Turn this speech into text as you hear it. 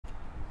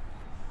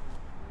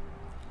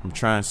I'm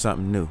trying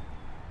something new.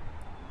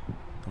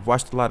 I've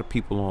watched a lot of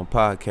people on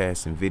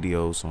podcasts and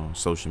videos on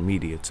social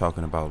media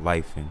talking about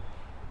life and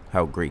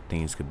how great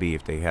things could be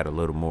if they had a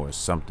little more of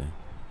something,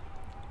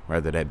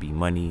 whether that be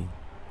money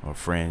or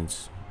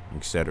friends,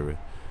 etc.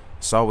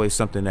 It's always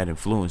something that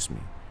influenced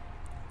me,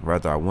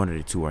 whether I wanted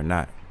it to or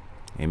not.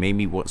 It made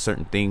me want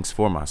certain things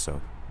for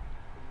myself.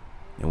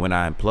 And when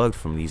I unplugged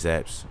from these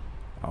apps,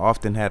 I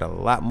often had a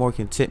lot more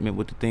contentment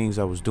with the things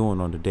I was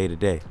doing on the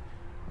day-to-day.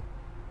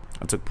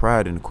 I took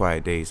pride in the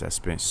quiet days I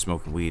spent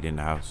smoking weed in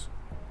the house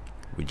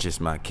with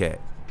just my cat.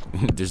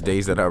 There's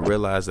days that I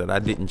realized that I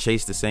didn't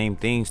chase the same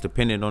things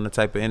depending on the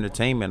type of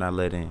entertainment I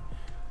let in.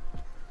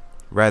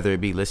 Rather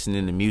it be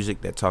listening to music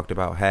that talked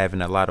about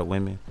having a lot of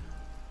women,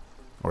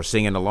 or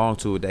singing along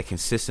to it that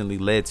consistently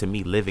led to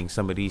me living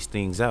some of these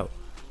things out,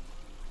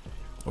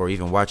 or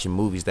even watching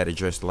movies that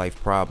addressed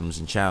life problems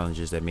and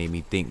challenges that made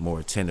me think more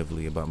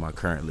attentively about my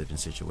current living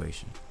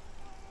situation.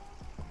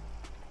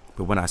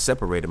 But when I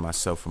separated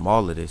myself from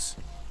all of this,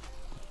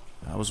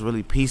 I was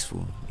really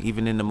peaceful,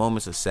 even in the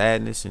moments of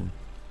sadness and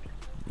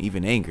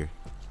even anger.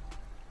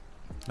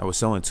 I was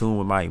so in tune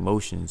with my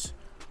emotions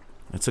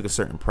and took a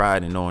certain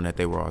pride in knowing that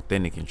they were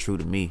authentic and true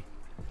to me.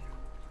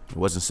 It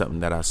wasn't something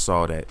that I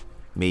saw that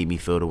made me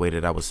feel the way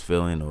that I was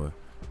feeling or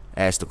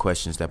ask the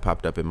questions that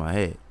popped up in my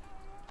head.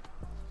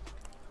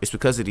 It's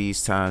because of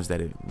these times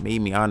that it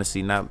made me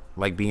honestly not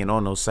like being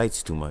on those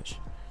sites too much.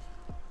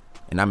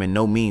 And I'm in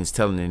no means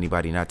telling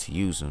anybody not to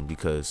use them,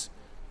 because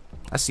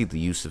I see the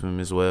use of them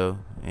as well,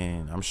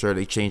 and I'm sure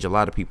they change a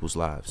lot of people's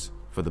lives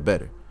for the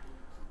better.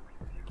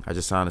 I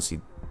just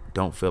honestly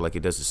don't feel like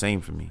it does the same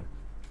for me.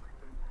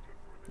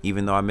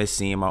 Even though I miss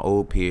seeing my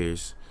old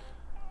peers,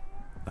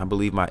 I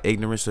believe my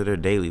ignorance of their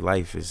daily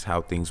life is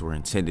how things were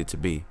intended to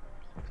be.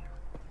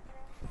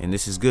 And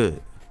this is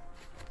good.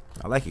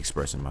 I like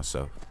expressing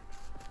myself.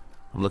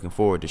 I'm looking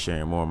forward to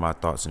sharing more of my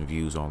thoughts and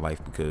views on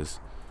life,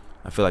 because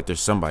I feel like there's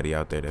somebody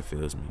out there that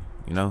feels me,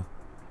 you know?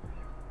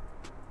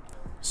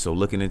 So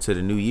looking into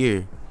the new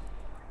year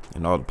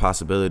and all the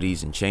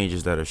possibilities and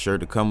changes that are sure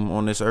to come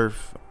on this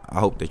earth, I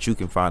hope that you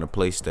can find a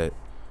place that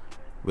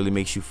really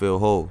makes you feel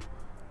whole,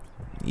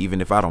 even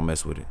if I don't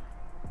mess with it.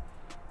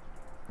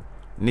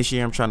 And this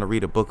year I'm trying to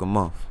read a book a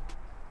month.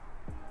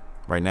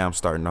 Right now I'm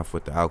starting off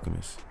with The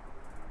Alchemist,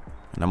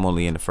 and I'm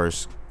only in the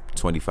first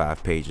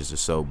 25 pages or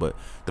so, but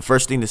the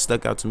first thing that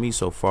stuck out to me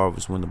so far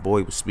was when the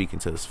boy was speaking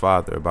to his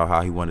father about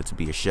how he wanted to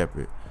be a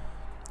shepherd.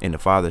 And the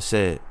father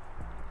said,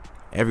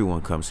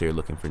 everyone comes here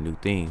looking for new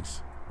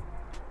things,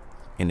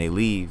 and they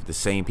leave the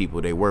same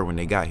people they were when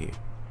they got here.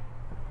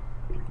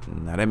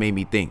 Now that made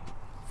me think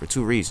for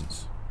two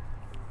reasons.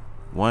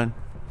 One,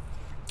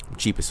 I'm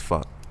cheap as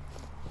fuck.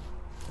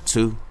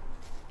 Two,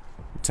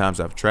 the times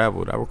I've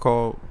traveled, I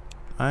recall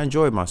I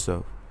enjoyed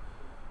myself,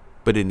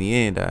 but in the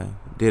end I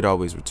did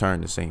always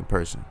return the same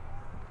person.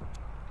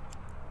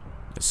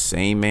 The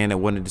same man that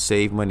wanted to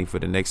save money for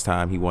the next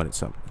time he wanted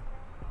something.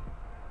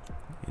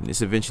 And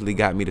this eventually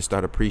got me to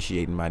start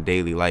appreciating my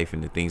daily life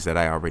and the things that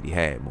I already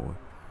had more.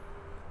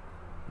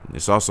 And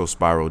this also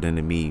spiraled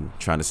into me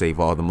trying to save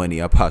all the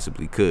money I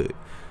possibly could.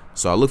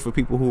 So I looked for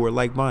people who were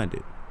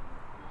like-minded,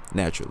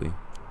 naturally.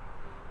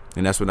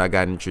 And that's when I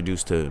got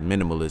introduced to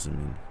minimalism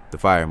and the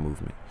FIRE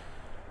movement.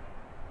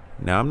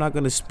 Now, I'm not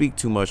going to speak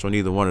too much on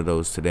either one of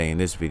those today in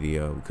this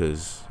video,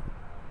 because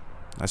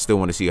I still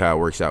want to see how it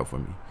works out for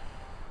me.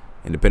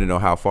 And depending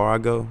on how far I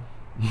go,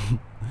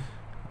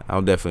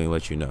 I'll definitely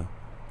let you know.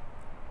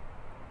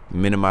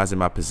 Minimizing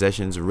my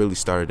possessions really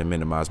started to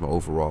minimize my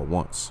overall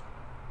wants.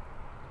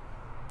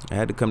 I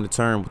had to come to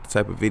terms with the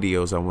type of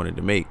videos I wanted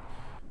to make,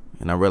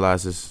 and I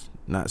realized it's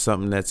not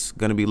something that's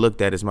going to be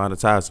looked at as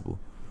monetizable,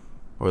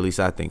 or at least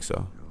I think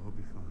so.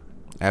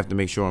 I have to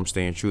make sure I'm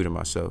staying true to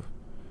myself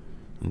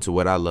and to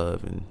what I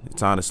love, and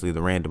it's honestly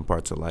the random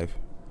parts of life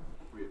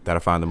that I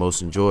find the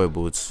most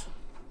enjoyable. It's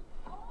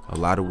a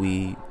lot of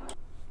weed,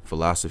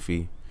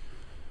 philosophy,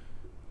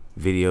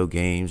 video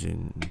games,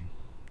 and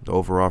the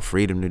overall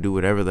freedom to do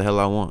whatever the hell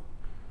I want.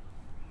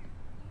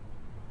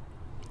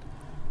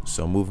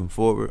 So moving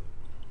forward,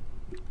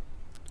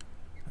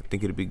 I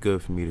think it'd be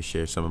good for me to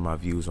share some of my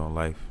views on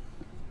life,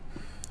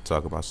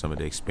 talk about some of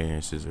the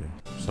experiences or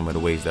some of the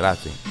ways that I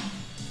think,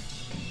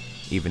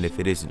 even if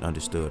it isn't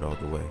understood all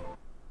the way,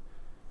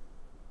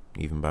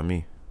 even by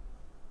me.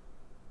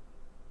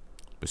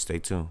 But stay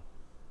tuned.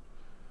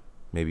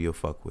 Maybe you'll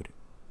fuck with it.